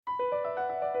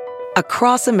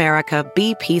Across America,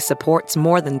 BP supports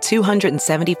more than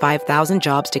 275,000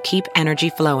 jobs to keep energy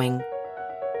flowing.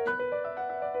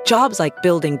 Jobs like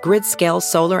building grid-scale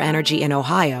solar energy in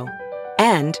Ohio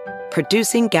and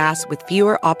producing gas with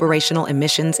fewer operational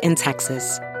emissions in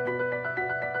Texas.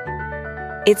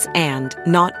 It's and,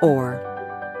 not or.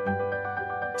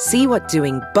 See what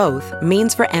doing both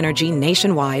means for energy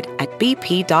nationwide at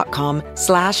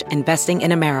bp.com/investing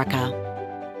in America.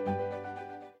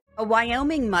 A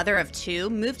Wyoming mother of two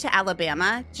moved to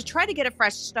Alabama to try to get a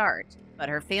fresh start, but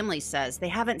her family says they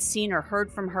haven't seen or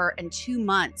heard from her in 2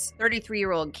 months.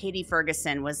 33-year-old Katie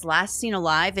Ferguson was last seen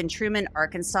alive in Truman,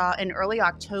 Arkansas in early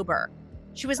October.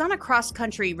 She was on a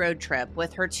cross-country road trip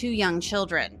with her 2 young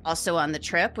children. Also on the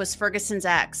trip was Ferguson's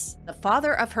ex, the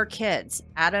father of her kids,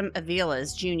 Adam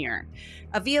Aviles Jr.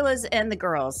 Aviles and the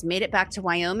girls made it back to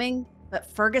Wyoming, but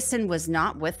Ferguson was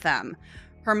not with them.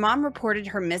 Her mom reported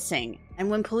her missing,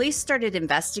 and when police started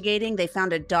investigating, they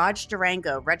found a Dodge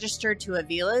Durango registered to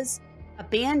Aviles,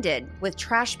 abandoned with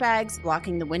trash bags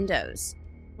blocking the windows.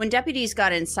 When deputies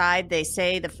got inside, they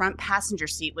say the front passenger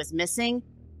seat was missing,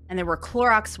 and there were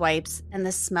Clorox wipes and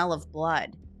the smell of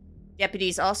blood.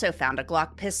 Deputies also found a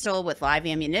Glock pistol with live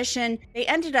ammunition. They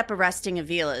ended up arresting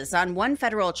Aviles on one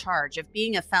federal charge of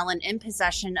being a felon in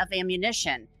possession of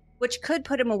ammunition, which could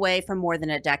put him away for more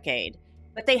than a decade.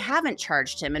 But they haven't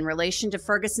charged him in relation to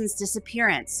Ferguson's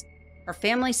disappearance. Her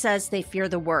family says they fear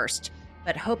the worst,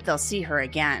 but hope they'll see her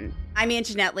again. I'm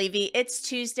Anjanette Levy. It's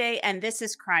Tuesday, and this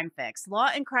is Crime Fix, Law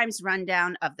and Crime's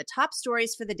rundown of the top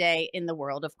stories for the day in the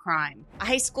world of crime. A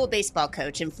high school baseball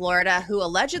coach in Florida who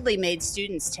allegedly made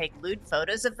students take lewd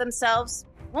photos of themselves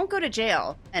won't go to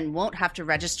jail and won't have to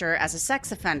register as a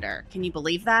sex offender. Can you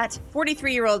believe that?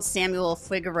 43-year-old Samuel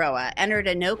Figueroa entered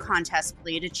a no-contest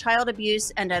plea to child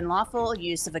abuse and unlawful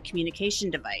use of a communication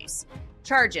device.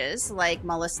 Charges like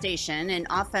molestation and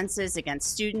offenses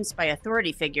against students by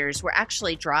authority figures were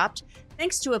actually dropped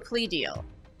thanks to a plea deal.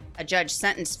 A judge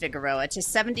sentenced Figueroa to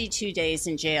 72 days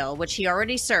in jail, which he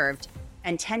already served,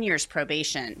 and 10 years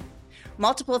probation.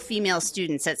 Multiple female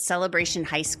students at Celebration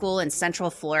High School in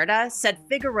Central Florida said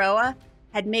Figueroa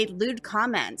had made lewd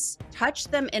comments,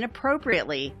 touched them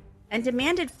inappropriately, and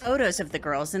demanded photos of the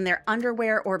girls in their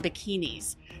underwear or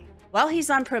bikinis. While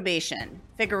he's on probation,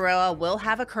 Figueroa will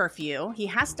have a curfew. He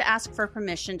has to ask for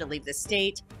permission to leave the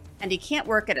state, and he can't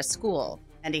work at a school,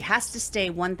 and he has to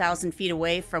stay 1,000 feet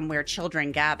away from where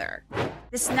children gather.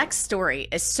 This next story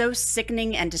is so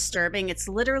sickening and disturbing, it's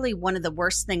literally one of the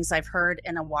worst things I've heard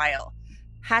in a while.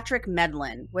 Patrick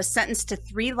Medlin was sentenced to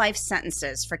 3 life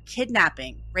sentences for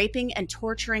kidnapping, raping, and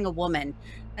torturing a woman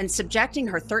and subjecting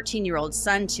her 13-year-old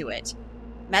son to it.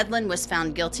 Medlin was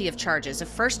found guilty of charges of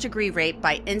first-degree rape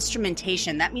by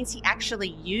instrumentation. That means he actually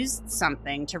used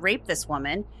something to rape this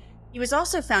woman. He was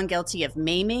also found guilty of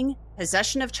maiming,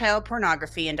 possession of child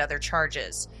pornography, and other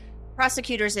charges.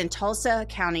 Prosecutors in Tulsa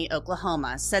County,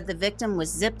 Oklahoma, said the victim was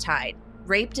zip-tied,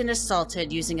 raped and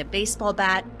assaulted using a baseball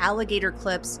bat, alligator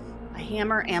clips, a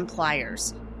hammer, and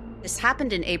pliers. This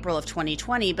happened in April of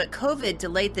 2020, but COVID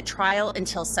delayed the trial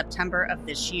until September of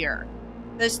this year.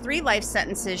 Those 3 life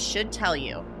sentences should tell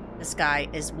you this guy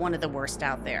is one of the worst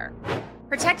out there.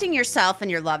 Protecting yourself and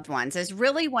your loved ones is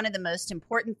really one of the most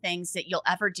important things that you'll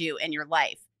ever do in your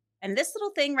life. And this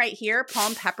little thing right here,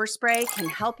 Palm Pepper Spray, can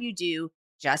help you do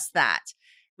just that.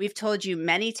 We've told you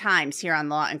many times here on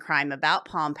Law and Crime about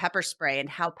Palm Pepper Spray and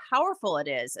how powerful it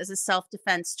is as a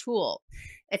self-defense tool.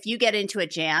 If you get into a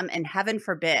jam and heaven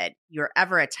forbid you're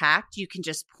ever attacked, you can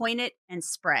just point it and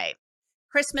spray.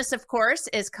 Christmas, of course,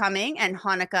 is coming and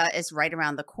Hanukkah is right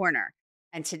around the corner.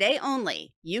 And today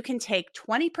only, you can take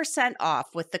 20%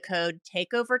 off with the code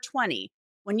TAKEOVER20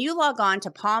 when you log on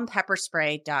to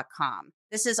palmpepperspray.com.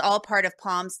 This is all part of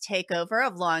Palm's takeover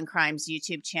of Law and Crime's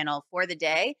YouTube channel for the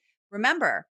day.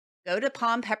 Remember, go to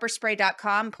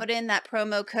palmpepperspray.com, put in that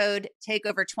promo code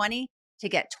TAKEOVER20 to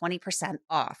get 20%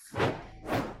 off.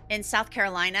 In South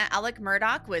Carolina, Alec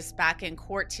Murdaugh was back in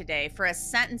court today for a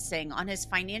sentencing on his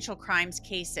financial crimes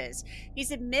cases.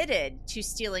 He's admitted to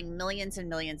stealing millions and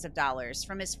millions of dollars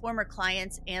from his former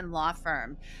clients and law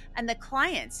firm. And the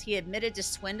clients he admitted to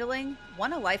swindling,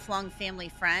 one a lifelong family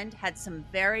friend, had some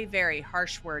very, very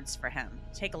harsh words for him.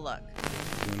 Take a look.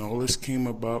 When all this came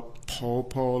about,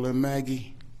 Paul, and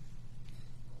Maggie,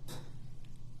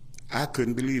 I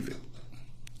couldn't believe it.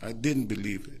 I didn't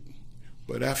believe it.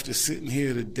 But after sitting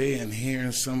here today and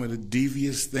hearing some of the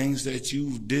devious things that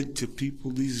you did to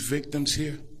people, these victims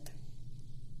here,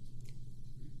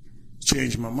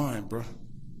 changed my mind, bro.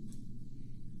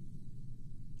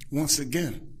 Once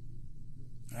again,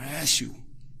 I ask you,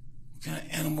 what kind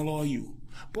of animal are you?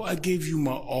 Boy, I gave you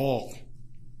my all.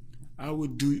 I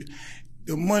would do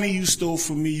the money you stole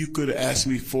from me. You could have asked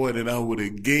me for it, and I would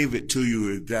have gave it to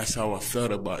you if that's how I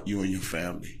felt about you and your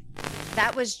family.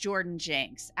 That was Jordan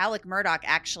Jenks. Alec Murdaugh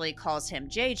actually calls him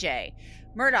JJ.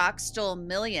 Murdaugh stole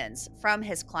millions from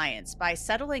his clients by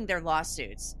settling their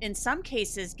lawsuits, in some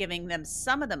cases giving them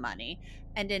some of the money,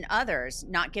 and in others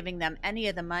not giving them any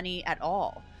of the money at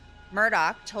all.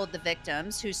 Murdaugh told the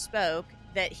victims who spoke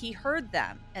that he heard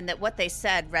them and that what they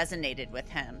said resonated with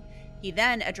him. He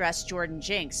then addressed Jordan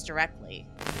Jenks directly.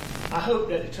 I hope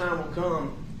that the time will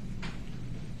come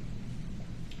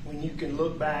when you can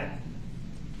look back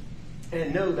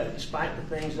and know that despite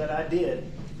the things that I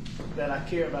did, that I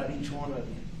care about each one of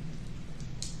you.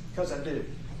 Because I do.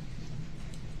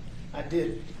 I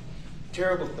did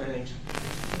terrible things.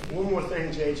 One more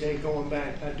thing, JJ, going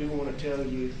back, I do want to tell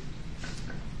you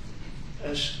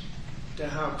as to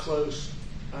how close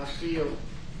I feel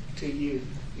to you.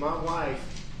 My wife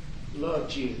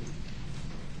loved you,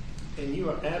 and you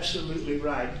are absolutely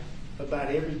right about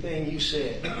everything you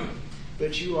said,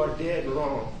 but you are dead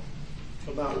wrong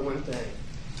about one thing,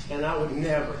 and I would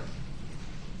never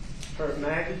hurt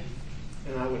Maggie,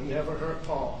 and I would never hurt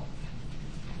Paul.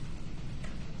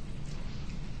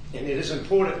 And it is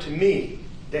important to me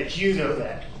that you know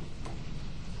that,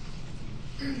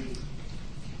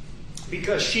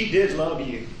 because she did love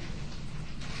you,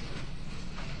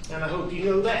 and I hope you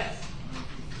know that.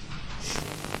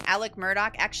 Alec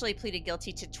Murdaugh actually pleaded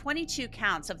guilty to 22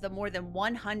 counts of the more than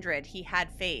 100 he had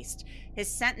faced. His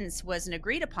sentence was an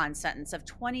agreed-upon sentence of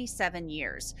 27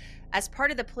 years. As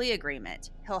part of the plea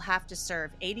agreement, he'll have to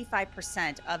serve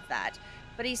 85% of that,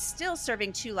 but he's still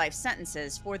serving 2 life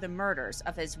sentences for the murders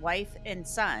of his wife and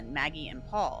son, Maggie and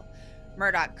Paul.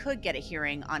 Murdaugh could get a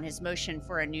hearing on his motion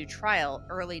for a new trial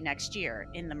early next year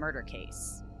in the murder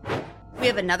case. We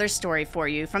have another story for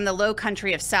you from the low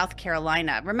country of South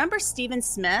Carolina. Remember Stephen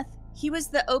Smith? He was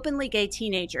the openly gay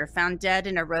teenager found dead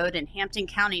in a road in Hampton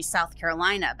County, South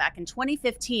Carolina, back in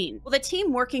 2015. Well, the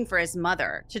team working for his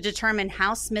mother to determine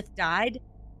how Smith died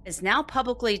is now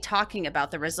publicly talking about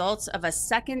the results of a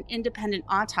second independent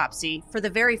autopsy for the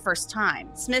very first time.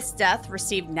 Smith's death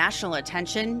received national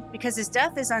attention because his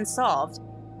death is unsolved,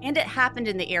 and it happened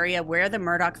in the area where the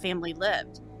Murdaugh family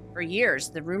lived. For years,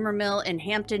 the rumor mill in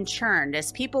Hampton churned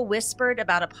as people whispered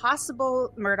about a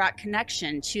possible Murdaugh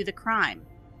connection to the crime.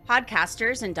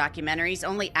 Podcasters and documentaries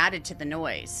only added to the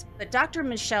noise. But Dr.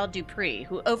 Michelle Dupree,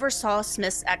 who oversaw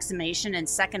Smith's exhumation and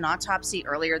second autopsy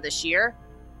earlier this year,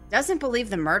 doesn't believe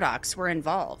the Murdaughs were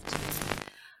involved.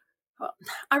 Well,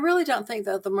 I really don't think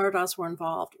that the Murdaughs were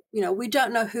involved. We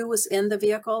don't know who was in the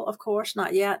vehicle, of course,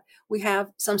 not yet. We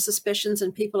have some suspicions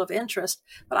and people of interest,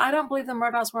 but I don't believe the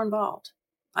Murdaughs were involved.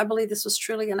 I believe this was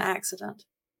truly an accident,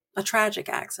 a tragic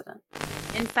accident.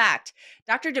 In fact,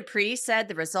 Dr. Dupree said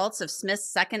the results of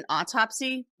Smith's second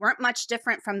autopsy weren't much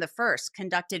different from the first,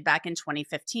 conducted back in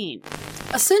 2015.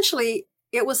 Essentially,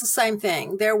 it was the same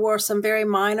thing. There were some very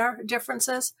minor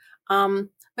differences,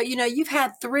 but you've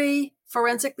had 3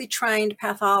 forensically trained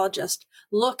pathologists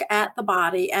look at the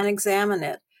body and examine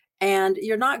it, and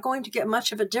you're not going to get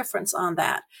much of a difference on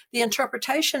that. The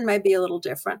interpretation may be a little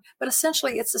different, but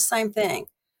essentially it's the same thing.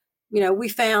 We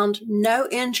found no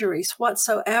injuries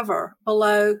whatsoever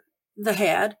below the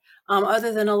head,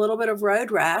 other than a little bit of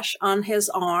road rash on his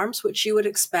arms, which you would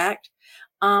expect.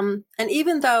 And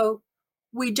even though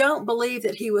we don't believe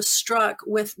that he was struck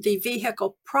with the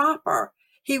vehicle proper,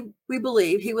 we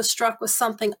believe he was struck with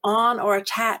something on or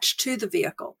attached to the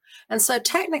vehicle. And so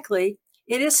technically,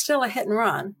 it is still a hit and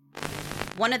run.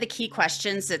 One of the key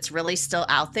questions that's really still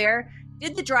out there: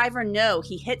 did the driver know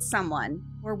he hit someone,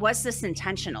 or was this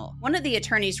intentional? One of the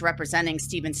attorneys representing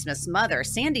Stephen Smith's mother,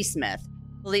 Sandy Smith,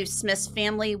 believes Smith's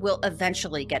family will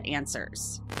eventually get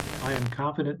answers. I am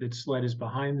confident that SLED is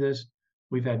behind this.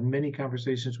 We've had many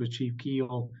conversations with Chief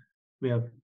Keel. We have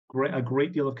a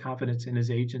great deal of confidence in his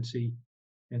agency.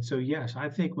 And so, yes, I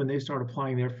think when they start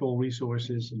applying their full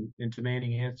resources and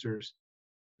demanding answers,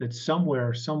 that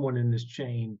somewhere, someone in this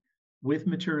chain with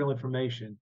material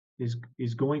information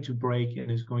is going to break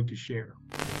and is going to share.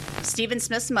 Stephen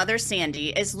Smith's mother, Sandy,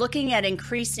 is looking at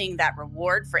increasing that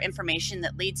reward for information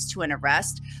that leads to an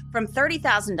arrest from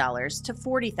 $30,000 to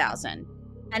 $40,000.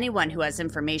 Anyone who has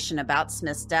information about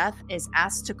Smith's death is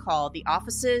asked to call the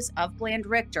offices of Bland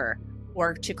Richter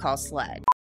or to call SLED.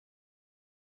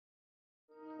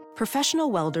 Professional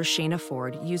welder Shayna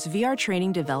Ford used VR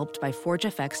training developed by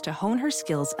ForgeFX to hone her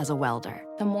skills as a welder.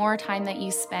 The more time that you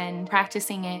spend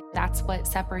practicing it, that's what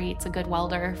separates a good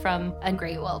welder from a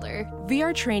great welder.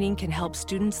 VR training can help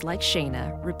students like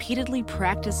Shayna repeatedly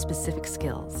practice specific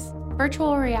skills.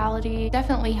 Virtual reality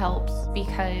definitely helps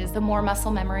because the more muscle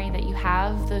memory that you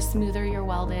have, the smoother your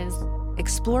weld is.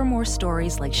 Explore more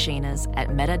stories like Shayna's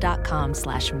at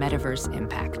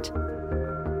meta.com/metaverseimpact.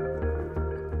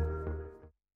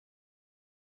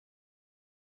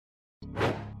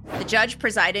 The judge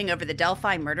presiding over the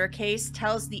Delphi murder case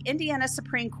tells the Indiana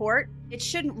Supreme Court it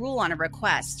shouldn't rule on a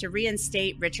request to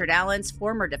reinstate Richard Allen's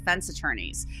former defense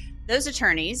attorneys. Those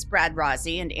attorneys, Brad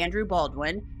Rozzi and Andrew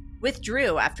Baldwin,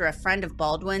 withdrew after a friend of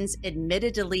Baldwin's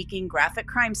admitted to leaking graphic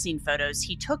crime scene photos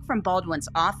he took from Baldwin's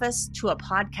office to a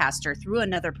podcaster through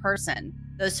another person.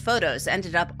 Those photos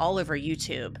ended up all over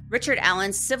YouTube. Richard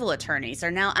Allen's civil attorneys are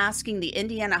now asking the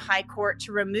Indiana High Court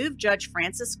to remove Judge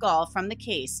Francis Gall from the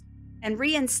case and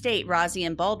reinstate Rozzi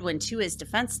and Baldwin to his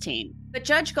defense team. But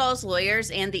Judge Gall's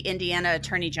lawyers and the Indiana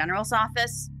Attorney General's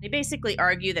office, they basically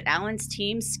argue that Allen's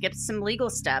team skipped some legal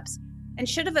steps and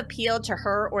should have appealed to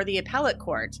her or the appellate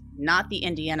court, not the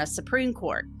Indiana Supreme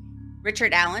Court.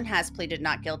 Richard Allen has pleaded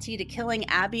not guilty to killing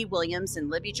Abby Williams and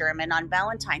Libby German on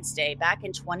Valentine's Day back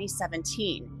in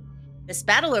 2017. This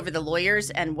battle over the lawyers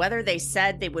and whether they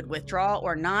said they would withdraw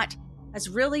or not has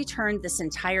really turned this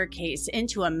entire case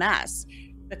into a mess.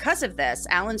 Because of this,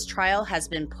 Allen's trial has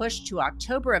been pushed to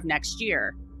October of next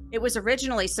year. It was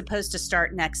originally supposed to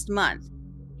start next month.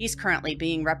 He's currently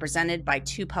being represented by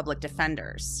 2 public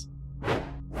defenders.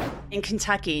 In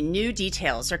Kentucky, new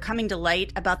details are coming to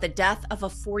light about the death of a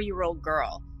 4-year-old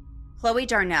girl. Chloe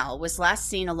Darnell was last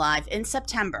seen alive in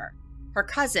September. Her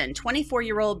cousin,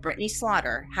 24-year-old Brittany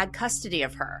Slaughter, had custody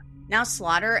of her. Now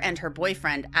Slaughter and her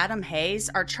boyfriend, Adam Hayes,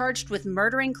 are charged with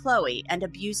murdering Chloe and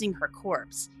abusing her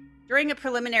corpse. During a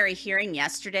preliminary hearing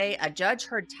yesterday, a judge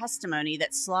heard testimony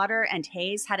that Slaughter and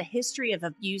Hayes had a history of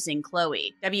abusing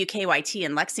Chloe. WKYT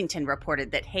in Lexington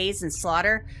reported that Hayes and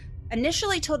Slaughter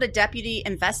initially told a deputy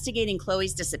investigating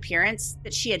Chloe's disappearance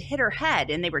that she had hit her head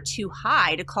and they were too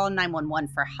high to call 911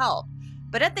 for help.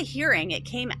 But at the hearing, it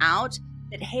came out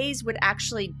that Hayes would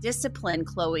actually discipline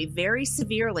Chloe very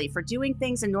severely for doing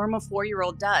things a normal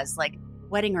 4-year-old does, like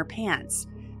wetting her pants.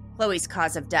 Chloe's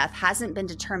cause of death hasn't been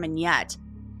determined yet,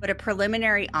 but a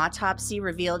preliminary autopsy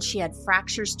revealed she had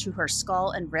fractures to her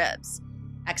skull and ribs.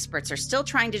 Experts are still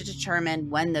trying to determine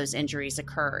when those injuries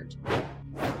occurred.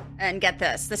 And get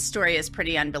this story is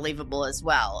pretty unbelievable as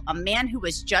well. A man who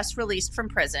was just released from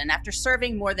prison after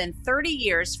serving more than 30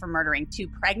 years for murdering 2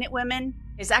 pregnant women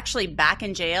is actually back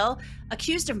in jail,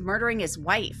 accused of murdering his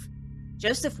wife.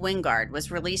 Joseph Wingard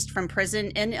was released from prison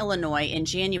in Illinois in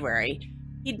January.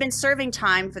 He'd been serving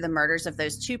time for the murders of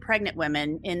those 2 pregnant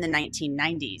women in the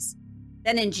 1990s.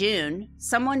 Then in June,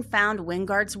 someone found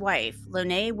Wingard's wife,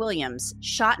 Lone Williams,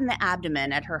 shot in the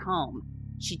abdomen at her home.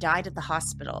 She died at the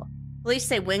hospital. Police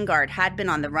say Wingard had been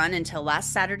on the run until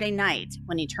last Saturday night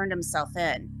when he turned himself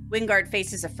in. Wingard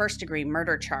faces a first-degree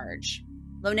murder charge.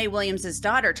 Lone Williams'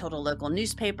 daughter told a local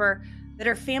newspaper that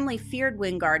her family feared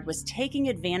Wingard was taking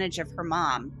advantage of her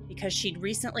mom because she'd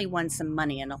recently won some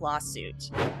money in a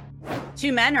lawsuit.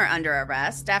 2 men are under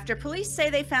arrest after police say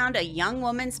they found a young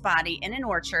woman's body in an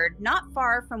orchard not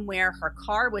far from where her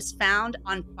car was found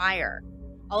on fire.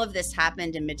 All of this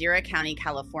happened in Madera County,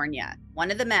 California.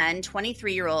 One of the men,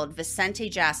 23-year-old Vicente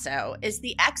Jasso, is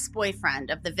the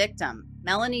ex-boyfriend of the victim,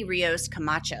 Melanie Rios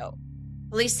Camacho.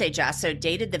 Police say Jasso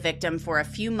dated the victim for a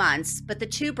few months, but the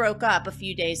 2 broke up a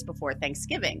few days before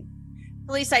Thanksgiving.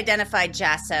 Police identified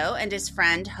Jasso and his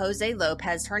friend Jose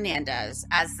Lopez Hernandez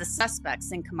as the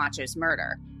suspects in Camacho's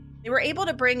murder. They were able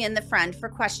to bring in the friend for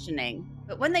questioning,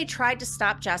 but when they tried to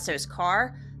stop Jasso's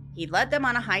car, he led them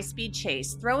on a high-speed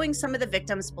chase, throwing some of the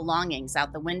victim's belongings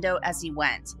out the window as he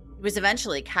went. He was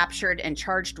eventually captured and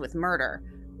charged with murder,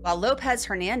 while Lopez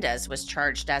Hernandez was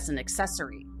charged as an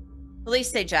accessory.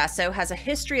 Police say Jasso has a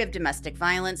history of domestic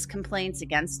violence complaints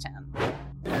against him.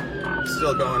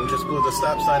 Still going, just blew the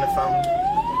stop sign and found.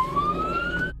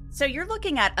 So you're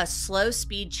looking at a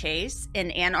slow-speed chase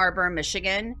in Ann Arbor,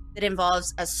 Michigan that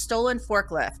involves a stolen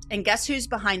forklift, and guess who's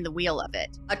behind the wheel of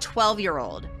it? A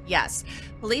 12-year-old. Yes,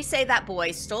 police say that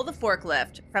boy stole the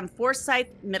forklift from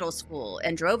Forsyth Middle School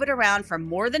and drove it around for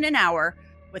more than an hour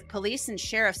with police and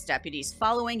sheriff's deputies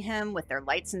following him with their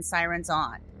lights and sirens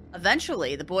on.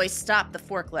 Eventually, the boy stopped the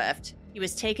forklift. He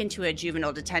was taken to a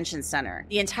juvenile detention center.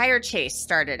 The entire chase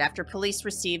started after police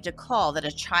received a call that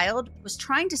a child was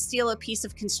trying to steal a piece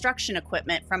of construction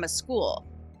equipment from a school.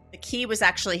 The key was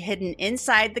actually hidden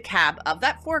inside the cab of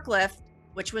that forklift,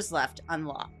 which was left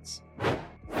unlocked.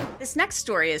 This next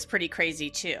story is pretty crazy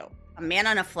too. A man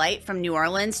on a flight from New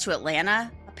Orleans to Atlanta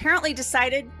apparently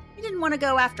decided he didn't want to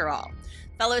go after all.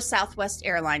 Fellow Southwest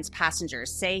Airlines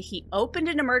passengers say he opened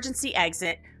an emergency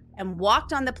exit and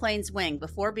walked on the plane's wing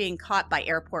before being caught by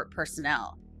airport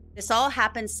personnel. This all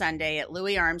happened Sunday at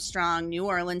Louis Armstrong New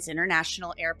Orleans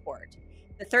International Airport.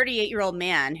 The 38-year-old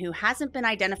man, who hasn't been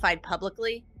identified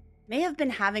publicly, may have been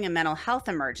having a mental health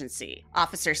emergency.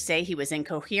 Officers say he was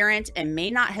incoherent and may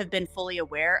not have been fully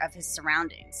aware of his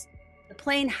surroundings. The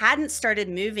plane hadn't started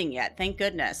moving yet, thank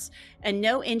goodness, and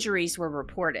no injuries were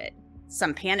reported.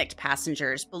 Some panicked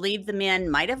passengers believed the man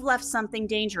might have left something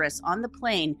dangerous on the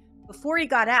plane before he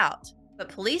got out, but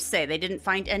police say they didn't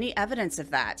find any evidence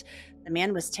of that. The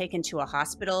man was taken to a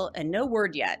hospital, and no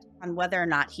word yet on whether or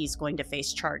not he's going to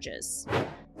face charges.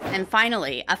 And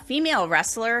finally, a female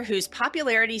wrestler whose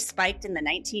popularity spiked in the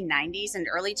 1990s and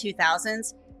early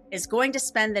 2000s is going to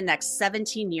spend the next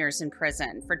 17 years in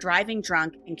prison for driving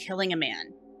drunk and killing a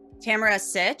man. Tamara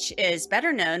Sitch is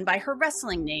better known by her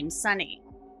wrestling name, Sunny.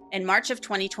 In March of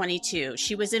 2022,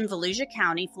 she was in Volusia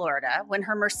County, Florida, when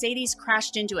her Mercedes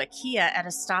crashed into a Kia at a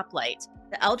stoplight.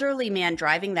 The elderly man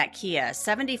driving that Kia,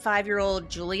 75-year-old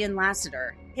Julian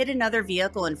Lassiter, hit another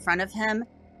vehicle in front of him,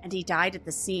 and he died at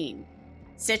the scene.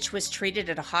 Sitch was treated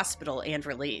at a hospital and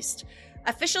released.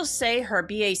 Officials say her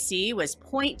BAC was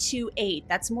 0.28.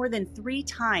 That's more than 3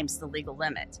 times the legal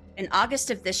limit. In August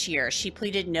of this year, she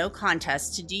pleaded no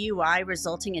contest to DUI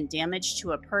resulting in damage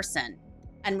to a person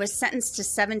and was sentenced to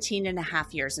 17 and a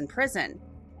half years in prison.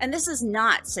 And this is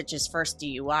not Sitch's first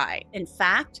DUI. In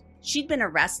fact, she'd been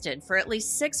arrested for at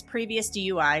least 6 previous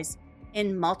DUIs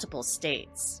in multiple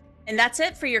states. And that's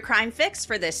it for your Crime Fix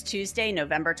for this Tuesday,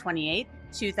 November 28th,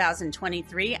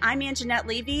 2023. I'm Anjanette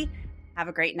Levy. Have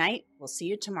a great night. We'll see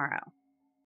you tomorrow.